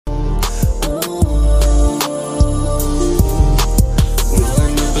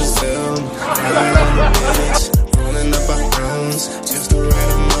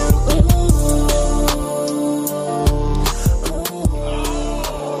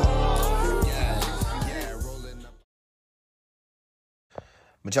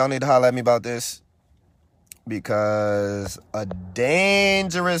But y'all need to holler at me about this because a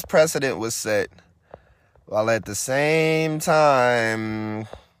dangerous precedent was set while at the same time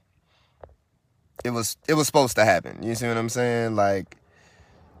it was supposed to happen. You see what I'm saying?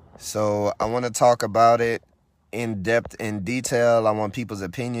 So I want to talk about it in depth, in detail. I want people's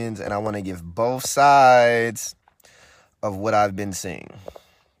opinions, and I want to give both sides of what I've been seeing.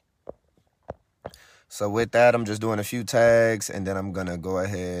 So with that, I'm just doing a few tags, and then I'm going to go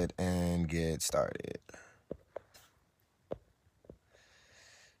ahead and get started.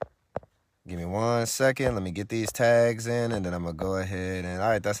 Give me 1 second. Let me get these tags in, and then I'm going to go ahead and... All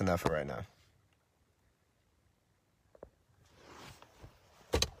right, that's enough for right now.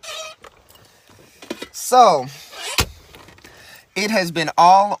 So, it has been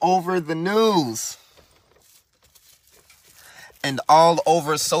all over the news and all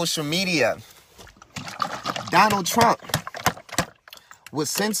over social media. Donald Trump was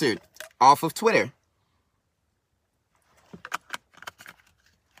censored off of Twitter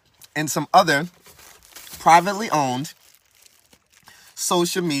and some other privately owned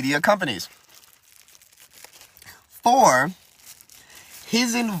social media companies for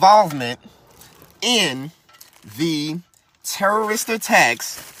his involvement in the terrorist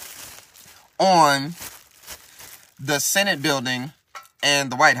attacks on the Senate building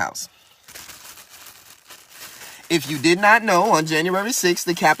and the White House. If you did not know, on January 6th,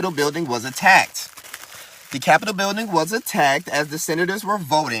 the Capitol building was attacked. The Capitol building was attacked as the senators were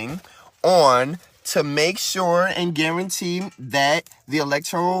voting on to make sure and guarantee that the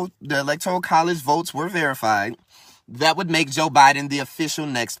electoral college votes were verified. That would make Joe Biden the official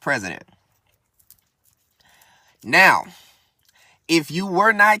next president. Now, if you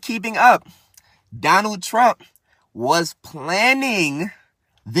were not keeping up, Donald Trump was planning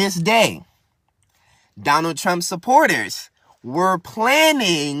this day. Donald Trump supporters were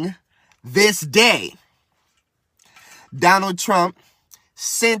planning this day. Donald Trump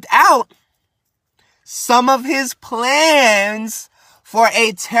sent out some of his plans for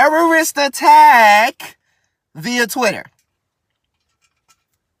a terrorist attack via Twitter.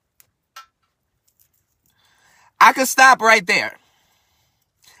 I could stop right there.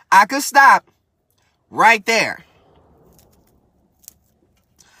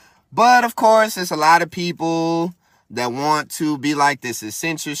 But of course, there's a lot of people that want to be like, this is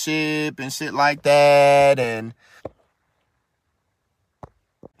censorship and shit like that. And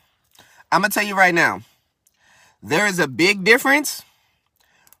I'm going to tell you right now, there is a big difference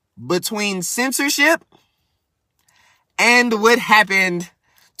between censorship and what happened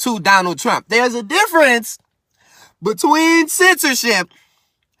to Donald Trump. There's a difference between censorship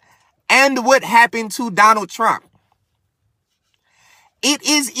and what happened to Donald Trump. It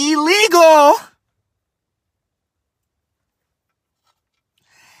is illegal.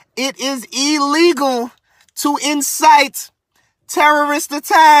 It is illegal to incite terrorist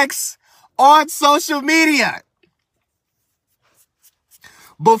attacks on social media.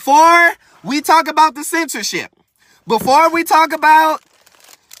 Before we talk about the censorship, before we talk about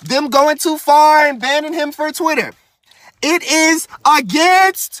them going too far and banning him for Twitter, it is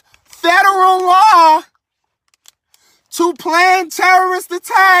against federal law to plan terrorist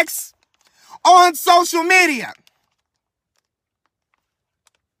attacks on social media.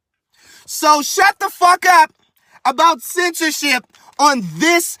 So shut the fuck up about censorship on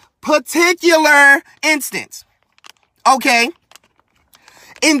this particular instance. Okay?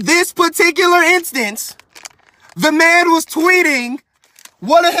 In this particular instance, the man was tweeting,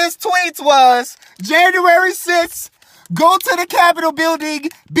 one of his tweets was, January 6th, go to the Capitol building,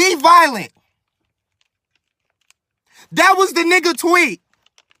 be violent. That was the nigga tweet.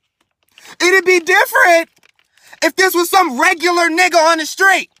 It'd be different if this was some regular nigga on the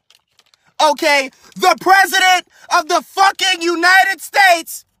street. Okay? The president of the fucking United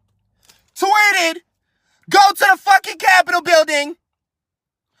States tweeted, go to the fucking Capitol building.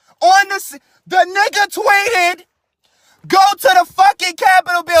 The nigga tweeted, go to the fucking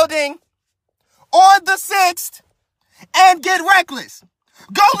Capitol building on the 6th and get reckless.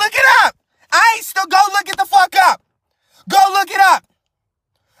 Go look it up. Go look it the fuck up. Go look it up.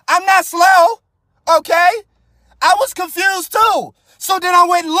 I'm not slow, okay? I was confused too. So then I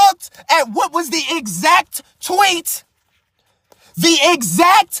went and looked at what was the exact tweet. The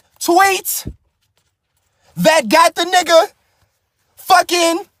exact tweet that got the nigga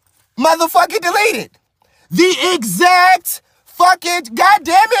fucking motherfucking deleted. The exact fucking, God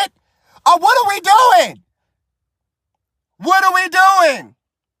damn it. What are we doing? What are we doing?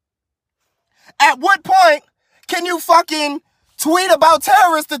 At what point can you fucking tweet about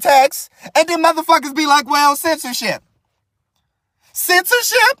terrorist attacks and then motherfuckers be like, well, censorship?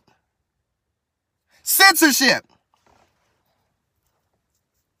 Censorship? Censorship.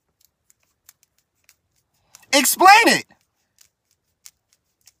 Explain it.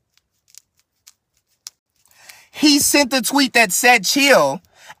 He sent the tweet that said chill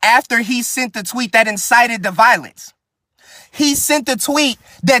after he sent the tweet that incited the violence. He sent the tweet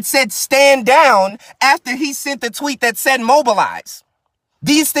that said stand down after he sent the tweet that said mobilize.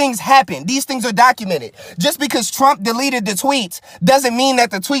 These things happen. These things are documented. Just because Trump deleted the tweets doesn't mean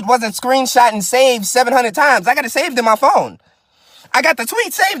that the tweet wasn't screenshot and saved 700 times. I got it saved in my phone. I got the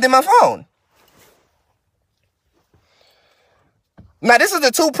tweet saved in my phone. Now, this is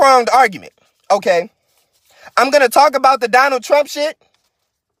a two-pronged argument, okay? I'm going to talk about the Donald Trump shit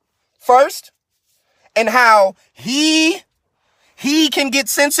first and how he can get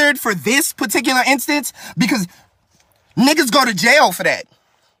censored for this particular instance because niggas go to jail for that.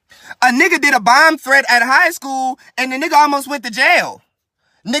 A nigga did a bomb threat at high school and the nigga almost went to jail.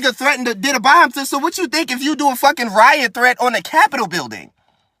 Nigga did a bomb threat. So what you think if you do a fucking riot threat on the Capitol building?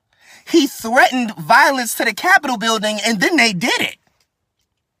 He threatened violence to the Capitol building and then they did it.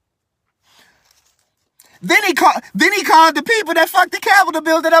 Then he called the people that fucked the Capitol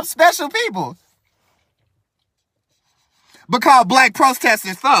building up special people. But called black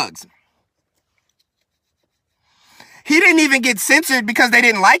protesters thugs. He didn't even get censored because they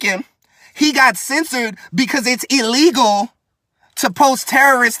didn't like him. He got censored because it's illegal to post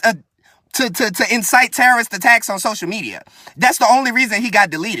terrorist, to incite terrorist attacks on social media. That's the only reason he got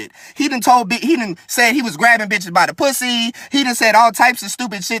deleted. He done said he was grabbing bitches by the pussy. He done said all types of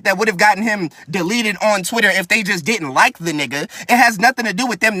stupid shit that would have gotten him deleted on Twitter if they just didn't like the nigga. It has nothing to do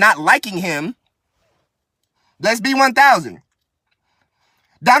with them not liking him. Let's be 1,000.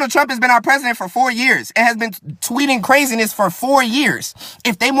 Donald Trump has been our president for 4 years and has been tweeting craziness for 4 years.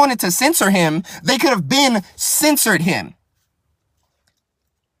 If they wanted to censor him, they could have been censored him.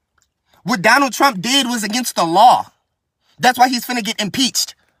 What Donald Trump did was against the law. That's why he's finna get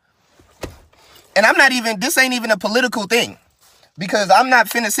impeached. And this ain't even a political thing. Because I'm not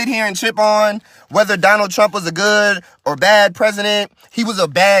finna sit here and trip on whether Donald Trump was a good or bad president. He was a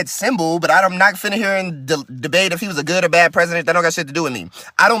bad symbol, but I'm not finna hear and debate if he was a good or bad president. That don't got shit to do with me.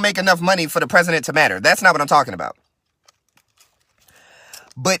 I don't make enough money for the president to matter. That's not what I'm talking about.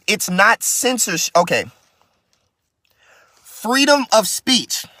 But it's not censorship. Okay. Freedom of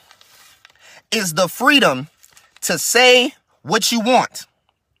speech is the freedom to say what you want.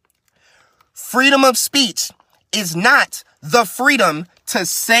 Freedom of speech is not the freedom to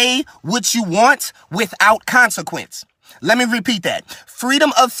say what you want without consequence. Let me repeat that.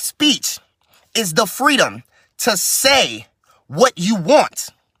 Freedom of speech is the freedom to say what you want.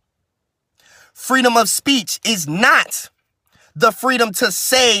 Freedom of speech is not the freedom to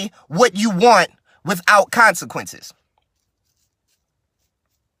say what you want without consequences.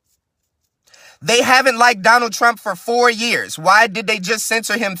 They haven't liked Donald Trump for 4 years. Why did they just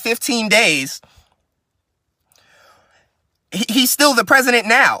censor him 15 days? He's still the president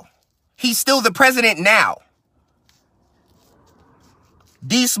now. He's still the president now.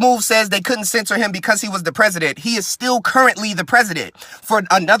 D Smooth says they couldn't censor him because he was the president. He is still currently the president. For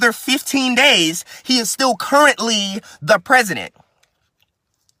another 15 days, he is still currently the president.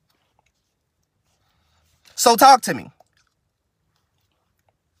 So talk to me.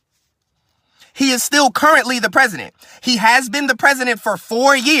 He is still currently the president. He has been the president for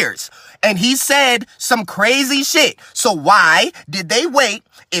 4 years. And he said some crazy shit. So why did they wait?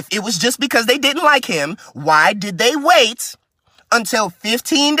 If it was just because they didn't like him, why did they wait until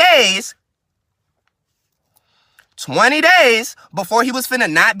 15 days, 20 days before he was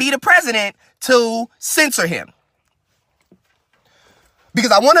finna not be the president to censor him?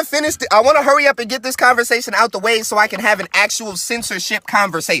 Because I want to hurry up and get this conversation out the way so I can have an actual censorship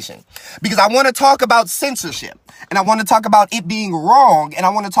conversation. Because I want to talk about censorship and I want to talk about it being wrong. And I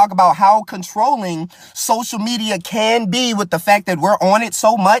want to talk about how controlling social media can be with the fact that we're on it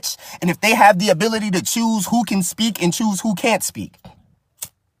so much. And if they have the ability to choose who can speak and choose who can't speak.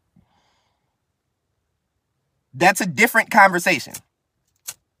 That's a different conversation.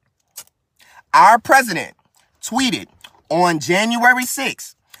 Our president tweeted on January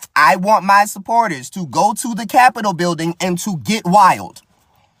 6th, I want my supporters to go to the Capitol building and to get wild.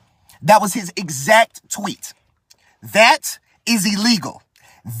 That was his exact tweet. That is illegal.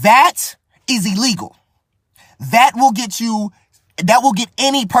 That is illegal. That will get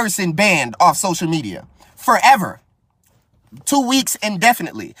any person banned off social media forever. 2 weeks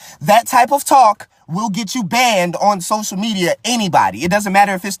indefinitely. That type of talk will get you banned on social media, anybody. It doesn't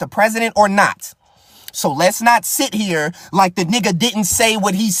matter if it's the president or not. So let's not sit here like the nigga didn't say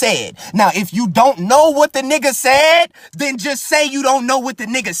what he said. Now, if you don't know what the nigga said, then just say you don't know what the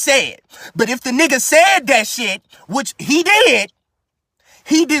nigga said. But if the nigga said that shit, which he did,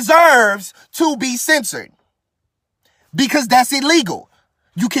 he deserves to be censored. Because that's illegal.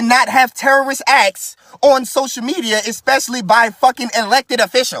 You cannot have terrorist acts on social media, especially by fucking elected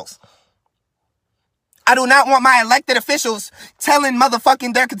officials. I do not want my elected officials telling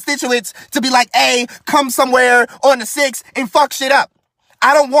motherfucking their constituents to be like, hey, come somewhere on the 6th and fuck shit up.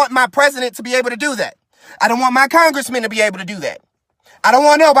 I don't want my president to be able to do that. I don't want my congressman to be able to do that. I don't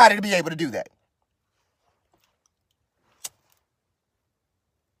want nobody to be able to do that.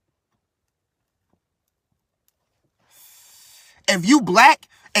 If you black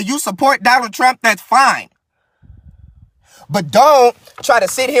and you support Donald Trump, that's fine. But don't try to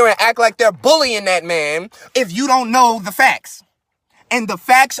sit here and act like they're bullying that man if you don't know the facts. And the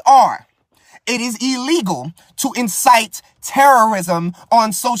facts are, it is illegal to incite terrorism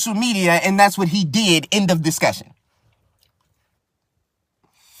on social media, and that's what he did. End of discussion.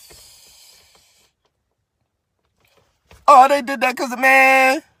 Oh, they did that because,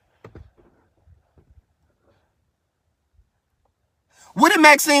 man. What did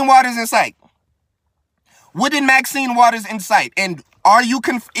Maxine Waters incite? What did Maxine Waters incite? And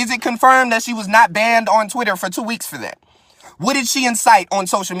is it confirmed that she was not banned on Twitter for 2 weeks for that? What did she incite on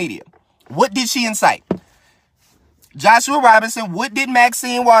social media? What did she incite? Joshua Robinson, what did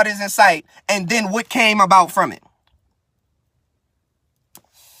Maxine Waters incite? And then what came about from it?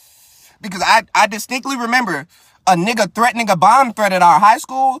 Because I distinctly remember a nigga threatening a bomb threat at our high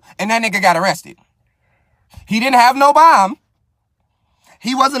school, and that nigga got arrested. He didn't have no bomb.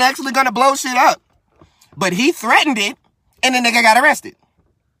 He wasn't actually going to blow shit up. But he threatened it, and the nigga got arrested.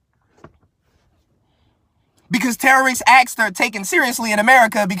 Because terrorist acts are taken seriously in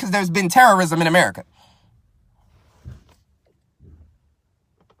America because there's been terrorism in America.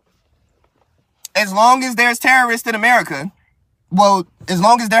 As long as there's terrorists in America, well, as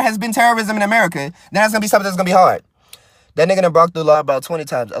long as there has been terrorism in America, then that's going to be something that's going to be hard. That nigga done broke the law about 20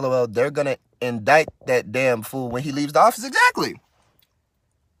 times. LOL, they're going to indict that damn fool when he leaves the office. Exactly.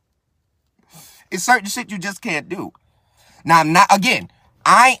 It's certain shit you just can't do. Now,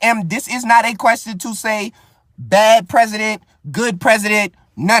 this is not a question to say bad president, good president,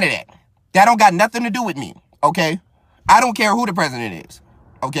 none of that. That don't got nothing to do with me, okay? I don't care who the president is,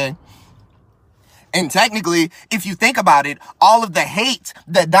 okay? And technically, if you think about it, all of the hate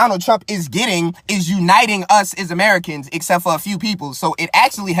that Donald Trump is getting is uniting us as Americans, except for a few people. So it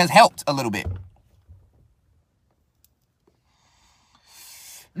actually has helped a little bit.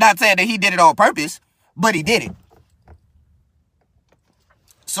 Not saying that he did it on purpose, but he did it.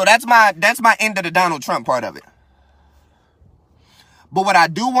 So that's my end of the Donald Trump part of it. But what I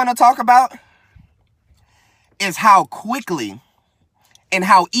do want to talk about is how quickly and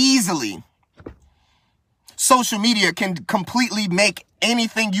how easily social media can completely make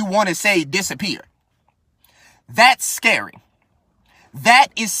anything you want to say disappear. That's scary. That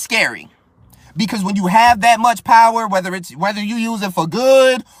is scary. Because when you have that much power, whether you use it for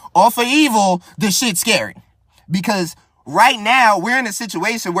good or for evil, the shit's scary. Because right now, we're in a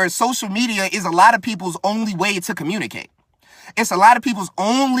situation where social media is a lot of people's only way to communicate. It's a lot of people's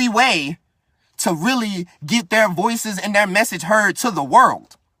only way to really get their voices and their message heard to the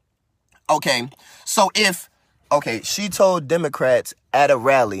world. Okay, so she told Democrats at a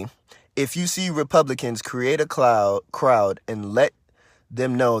rally, if you see Republicans create a crowd and let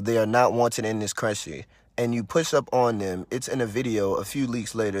them know they are not wanted in this country, and you push up on them. It's in a video. A few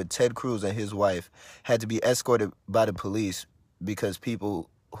weeks later, Ted Cruz and his wife had to be escorted by the police because people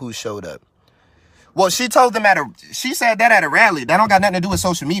who showed up. Well, she told them she said that at a rally. That don't got nothing to do with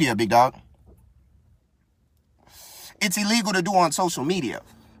social media, big dog. It's illegal to do on social media.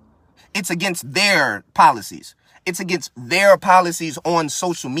 It's against their policies. It's against their policies on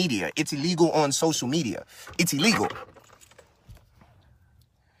social media. It's illegal on social media. It's illegal.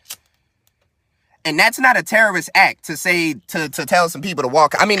 And that's not a terrorist act to say, to tell some people to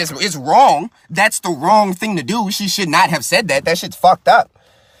walk. I mean, it's wrong. That's the wrong thing to do. She should not have said that. That shit's fucked up.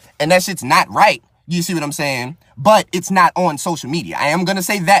 And that shit's not right. You see what I'm saying? But it's not on social media. I am going to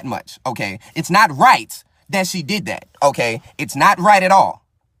say that much, okay? It's not right that she did that, okay? It's not right at all.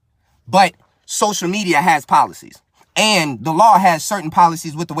 But social media has policies. And the law has certain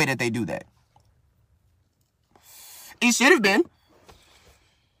policies with the way that they do that. It should have been.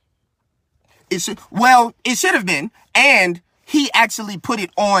 It should have been. And he actually put it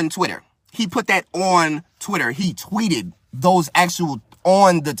on Twitter. He put that on Twitter. He tweeted those actual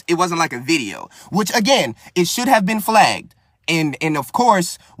it wasn't like a video, which again, it should have been flagged. And of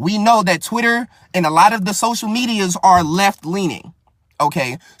course, we know that Twitter and a lot of the social medias are left-leaning.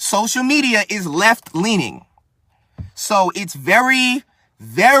 Okay? Social media is left-leaning. So it's very,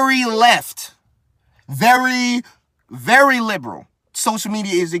 very left. Very, very liberal. Social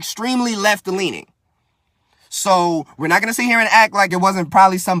media is extremely left-leaning. So we're not going to sit here and act like it wasn't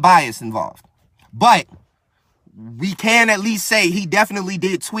probably some bias involved. But we can at least say he definitely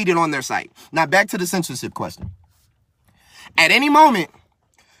did tweet it on their site. Now back to the censorship question. At any moment,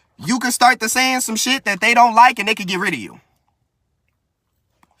 you could start to saying some shit that they don't like and they could get rid of you.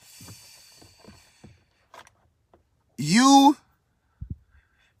 You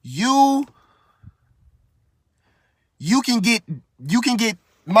can get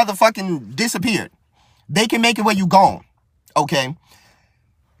motherfucking disappeared. They can make it where you gone. Okay?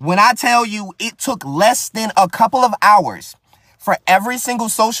 When I tell you it took less than a couple of hours for every single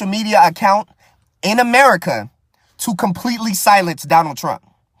social media account in America to completely silence Donald Trump.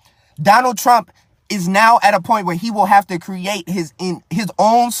 Donald Trump is now at a point where he will have to create his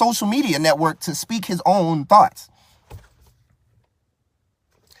own social media network to speak his own thoughts.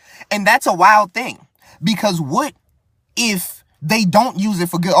 And that's a wild thing, because what if they don't use it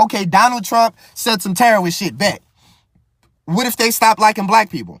for good? Okay, Donald Trump said some terrorist shit, bet. What if they stop liking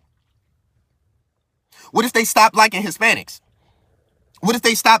black people? What if they stop liking Hispanics? What if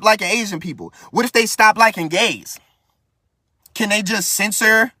they stop liking Asian people? What if they stop liking gays? Can they just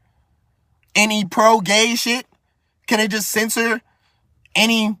censor any pro-gay shit? Can they just censor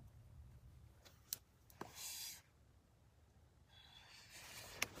any...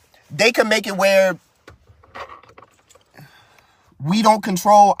 They can make it where we don't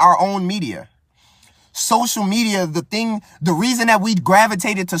control our own media. Social media, the reason that we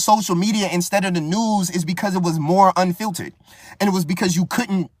gravitated to social media instead of the news is because it was more unfiltered. And it was because you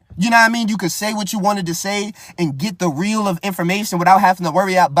couldn't, you know what I mean? You could say what you wanted to say and get the reel of information without having to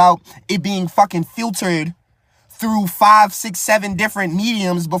worry about it being fucking filtered through 5, 6, 7 different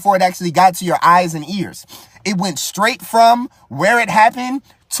mediums before it actually got to your eyes and ears. It went straight from where it happened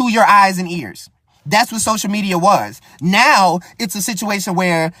to your eyes and ears. That's what social media was. Now it's a situation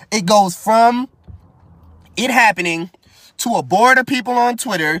where it goes from it happening to a board of people on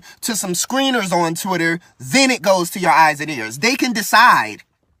Twitter to some screeners on Twitter. Then it goes to your eyes and ears. They can decide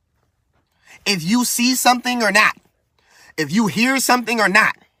if you see something or not, if you hear something or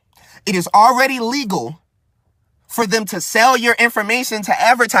not. It is already legal for them to sell your information to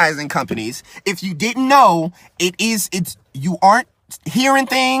advertising companies. If you didn't know, you aren't hearing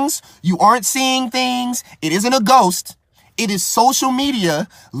things, you aren't seeing things. It isn't a ghost. It is social media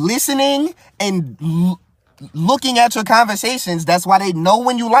listening and looking at your conversations. That's why they know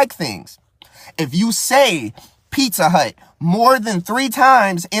when you like things. If you say Pizza Hut more than 3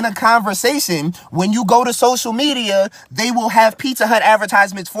 times in a conversation, when you go to social media, they will have Pizza Hut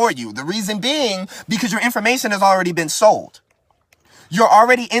advertisements for you. The reason being, because your information has already been sold. You're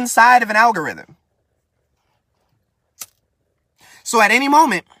already inside of an algorithm. So at any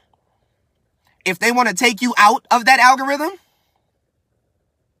moment, if they want to take you out of that algorithm,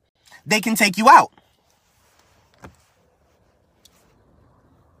 they can take you out.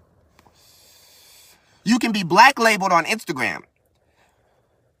 You can be black labeled on Instagram.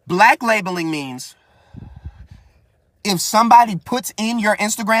 Black labeling means if somebody puts in your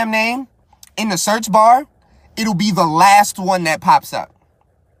Instagram name in the search bar, it'll be the last one that pops up.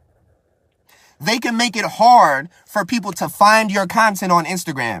 They can make it hard for people to find your content on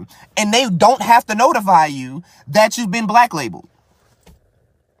Instagram, and they don't have to notify you that you've been black labeled.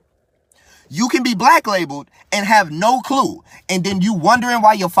 You can be black labeled and have no clue, and then you wondering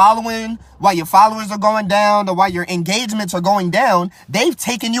why your followers are going down or why your engagements are going down. They've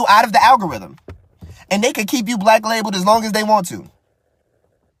taken you out of the algorithm, and they can keep you black labeled as long as they want to.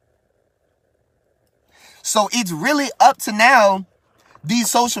 So it's really up to now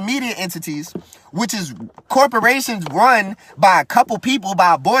these social media entities, which is corporations run by a couple people,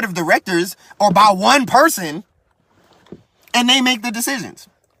 by a board of directors, or by one person, and they make the decisions.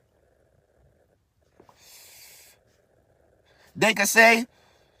 They could say,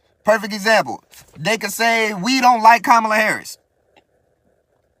 perfect example, they could say, we don't like Kamala Harris.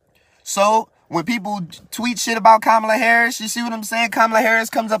 So when people tweet shit about Kamala Harris, you see what I'm saying? Kamala Harris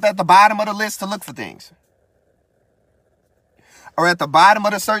comes up at the bottom of the list to look for things. Or at the bottom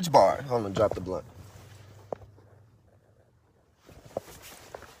of the search bar. Hold on, drop the blunt.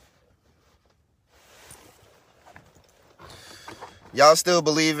 Y'all still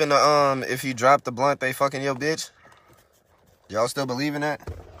believe in the, if you drop the blunt, they fucking your bitch? Y'all still believe in that?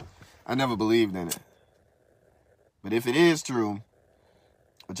 I never believed in it. But if it is true,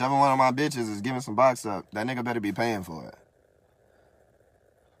 whichever one of my bitches is giving some box up, that nigga better be paying for it.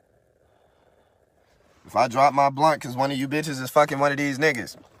 If I drop my blunt because one of you bitches is fucking one of these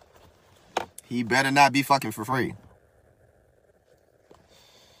niggas, he better not be fucking for free.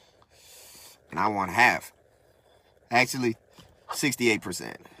 And I want half. Actually,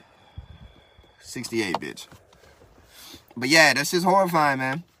 68%. 68, bitch. But yeah, that's just horrifying,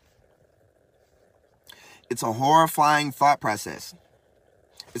 man. It's a horrifying thought process.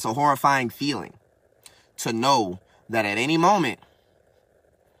 It's a horrifying feeling to know that at any moment,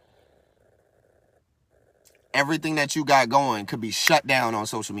 everything that you got going could be shut down on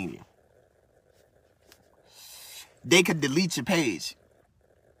social media. They could delete your page.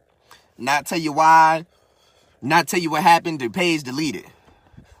 Not tell you why, not tell you what happened, the page deleted.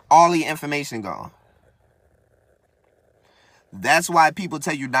 All the information gone. That's why people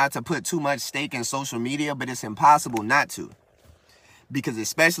tell you not to put too much stake in social media, but it's impossible not to. Because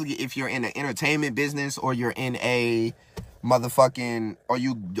especially if you're in the entertainment business or you're in a motherfucking, or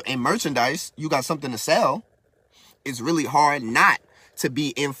you in merchandise, you got something to sell, it's really hard not to be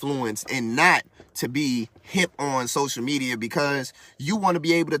influenced and not to be hip on social media because you want to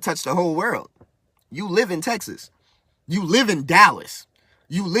be able to touch the whole world. You live in Texas. You live in Dallas.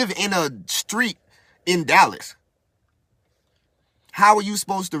 You live in a street in Dallas. How are you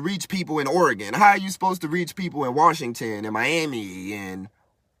supposed to reach people in Oregon? How are you supposed to reach people in Washington and Miami and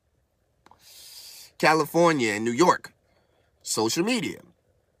California and New York? Social media.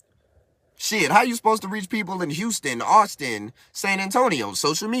 Shit, how are you supposed to reach people in Houston, Austin, San Antonio?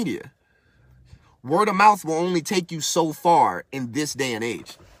 Social media. Word of mouth will only take you so far in this day and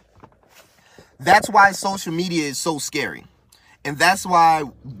age. That's why social media is so scary. And that's why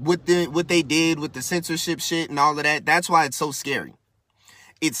what they did with the censorship shit and all of that, that's why it's so scary.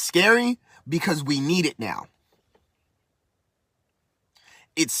 It's scary because we need it now.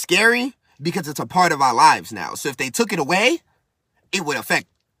 It's scary because it's a part of our lives now. So if they took it away, it would affect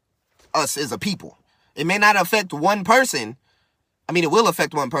us as a people. It may not affect one person. I mean, it will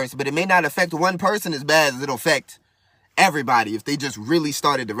affect one person, but it may not affect one person as bad as it'll affect everybody if they just really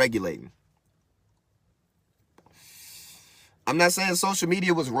started to regulating. I'm not saying social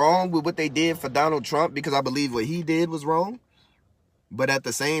media was wrong with what they did for Donald Trump because I believe what he did was wrong. But at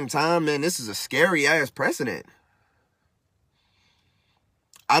the same time, man, this is a scary ass precedent.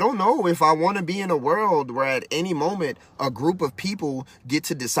 I don't know if I want to be in a world where at any moment a group of people get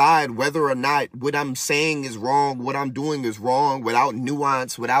to decide whether or not what I'm saying is wrong, what I'm doing is wrong, without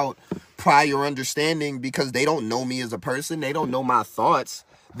nuance, without prior understanding, because they don't know me as a person. They don't know my thoughts.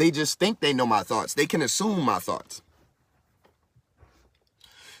 They just think they know my thoughts. They can assume my thoughts.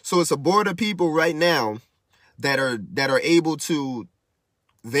 So it's a board of people right now that are able to,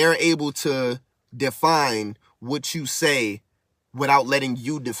 they're able to define what you say without letting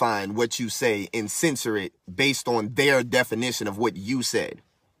you define what you say and censor it based on their definition of what you said.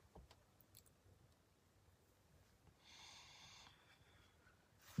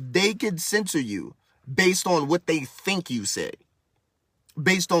 They could censor you based on what they think you said,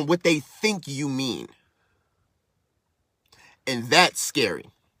 based on what they think you mean. And that's scary.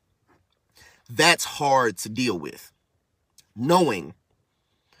 That's hard to deal with. Knowing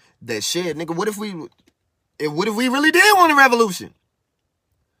that shit, nigga, what if we really did want a revolution?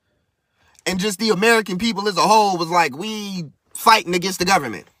 And just the American people as a whole was like, we fighting against the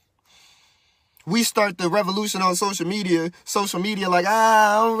government. We start the revolution on social media like,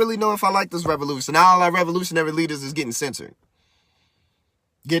 I don't really know if I like this revolution. All our revolutionary leaders is getting censored.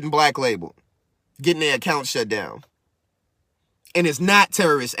 Getting black labeled. Getting their accounts shut down. And it's not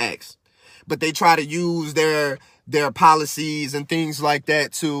terrorist acts. But they try to use their policies and things like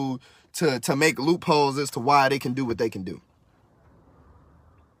that to make loopholes as to why they can do what they can do.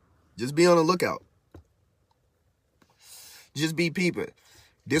 Just be on the lookout. Just be peeping.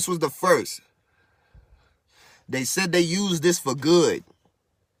 This was the first. They said they used this for good.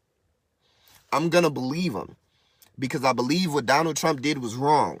 I'm going to believe them. Because I believe what Donald Trump did was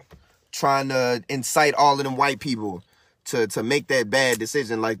wrong. Trying to incite all of them white people to make that bad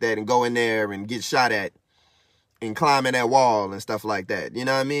decision like that and go in there and get shot at and climbing that wall and stuff like that. You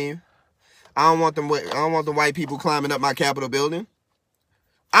know what I mean? I don't want the white people climbing up my Capitol building.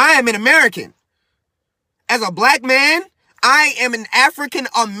 I am an American. As a black man, I am an African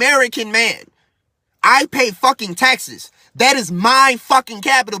American man. I pay fucking taxes. That is my fucking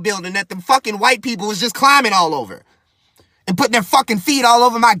Capitol building that the fucking white people was just climbing all over and putting their fucking feet all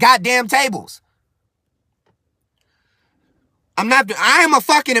over my goddamn tables. I am a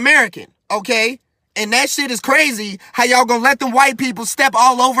fucking American, okay? And that shit is crazy how y'all gonna let them white people step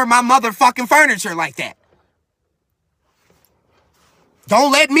all over my motherfucking furniture like that.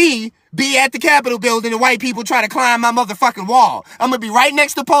 Don't let me be at the Capitol building and white people try to climb my motherfucking wall. I'm gonna be right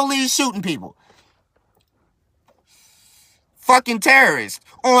next to police shooting people. fucking terrorist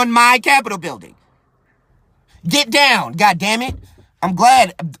on my Capitol building. Get down, goddammit. I'm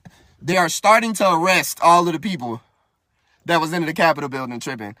glad they are starting to arrest all of the people that was in the Capitol building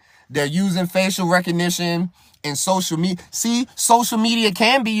tripping. They're using facial recognition and social media. See, social media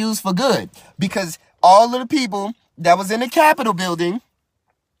can be used for good because all of the people that was in the Capitol building,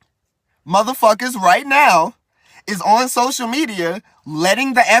 motherfuckers right now, is on social media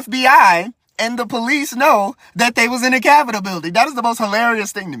letting the FBI and the police know that they was in the Capitol building. That is the most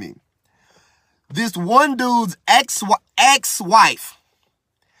hilarious thing to me. This one dude's ex-wife,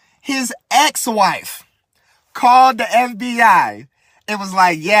 his ex-wife, called the FBI and was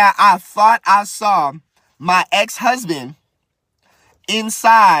like, yeah, I thought I saw my ex-husband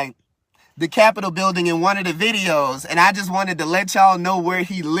inside the Capitol building in one of the videos, and I just wanted to let y'all know where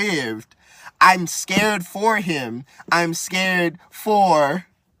he lived. I'm scared for him. I'm scared for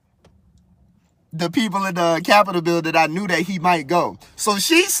the people in the Capitol building. I knew that he might go. So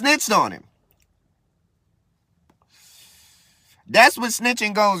she snitched on him. That's what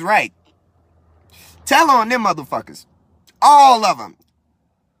snitching goes right. Tell on them motherfuckers. All of them.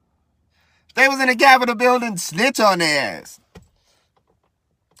 If they was in the Capitol building, snitch on their ass.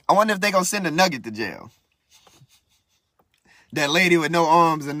 I wonder if they gonna send a Nugget to jail. That lady with no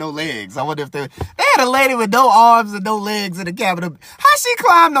arms and no legs. I wonder if they had a lady with no arms and no legs in the Capitol. How she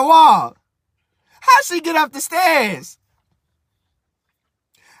climb the wall? How she get up the stairs?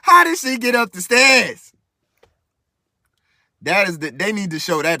 How did she get up the stairs? They need to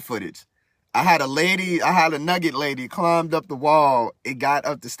show that footage. I had a Nugget lady climbed up the wall and got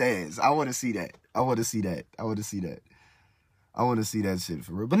up the stairs. I want to see that. I want to see that shit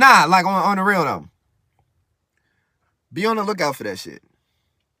for real. But nah, like on the real though. Be on the lookout for that shit.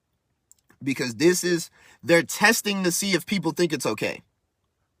 Because they're testing to see if people think it's okay.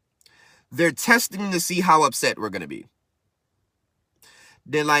 They're testing to see how upset we're going to be.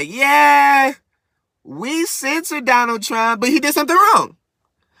 They're like, yeah, we censored Donald Trump, but he did something wrong.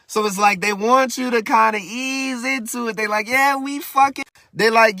 So it's like they want you to kind of ease into it. They're like, yeah, we censoring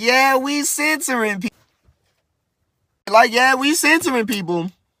people. Like, yeah, we censoring people.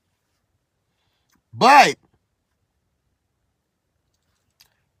 But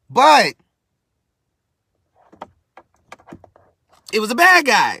it was a bad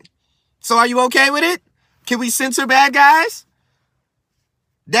guy. So are you okay with it? Can we censor bad guys?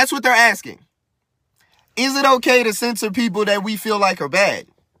 That's what they're asking. Is it okay to censor people that we feel like are bad?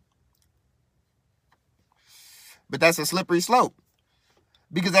 But that's a slippery slope.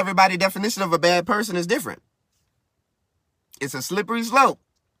 Because everybody's definition of a bad person is different. It's a slippery slope.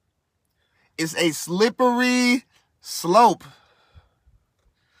 It's a slippery slope.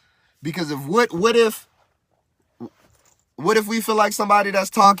 Because of what if we feel like somebody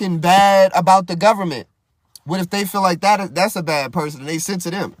that's talking bad about the government? What if they feel like that's a bad person and they censor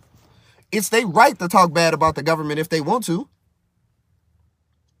them? It's their right to talk bad about the government if they want to.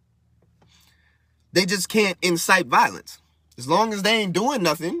 They just can't incite violence. As long as they ain't doing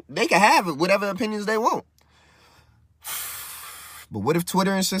nothing, they can have whatever opinions they want. But what if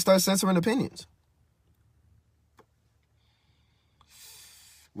Twitter and shit start censoring opinions?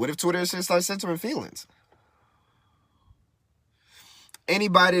 What if Twitter and shit start censoring feelings?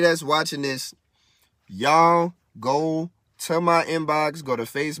 Anybody that's watching this, y'all go to my inbox, go to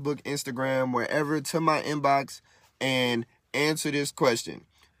Facebook, Instagram, wherever, to my inbox and answer this question.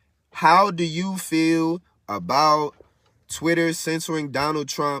 How do you feel about Twitter censoring Donald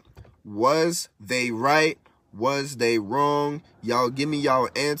Trump? Was they right? Was they wrong? Y'all give me y'all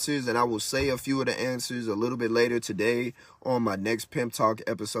answers, and I will say a few of the answers a little bit later today on my next Pimp Talk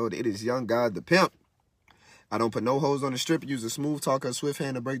episode. It is Young God the Pimp. I don't put no hoes on the strip. Use a smooth talker, swift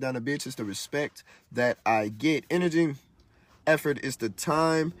hand to break down a bitch. It's the respect that I get. Energy, effort is the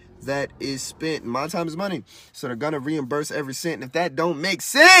time that is spent. My time is money, so they're gonna reimburse every cent. And if that don't make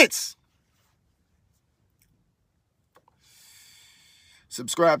sense,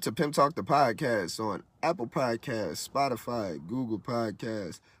 subscribe to Pimp Talk the podcast on Apple Podcasts, Spotify, Google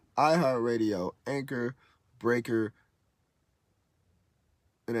Podcasts, iHeartRadio, Anchor, Breaker,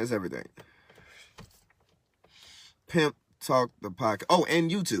 and that's everything. Pimp Talk the podcast. Oh, and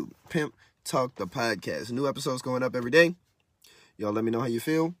YouTube. Pimp Talk the podcast. New episodes going up every day. Y'all let me know how you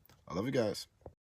feel. I love you guys.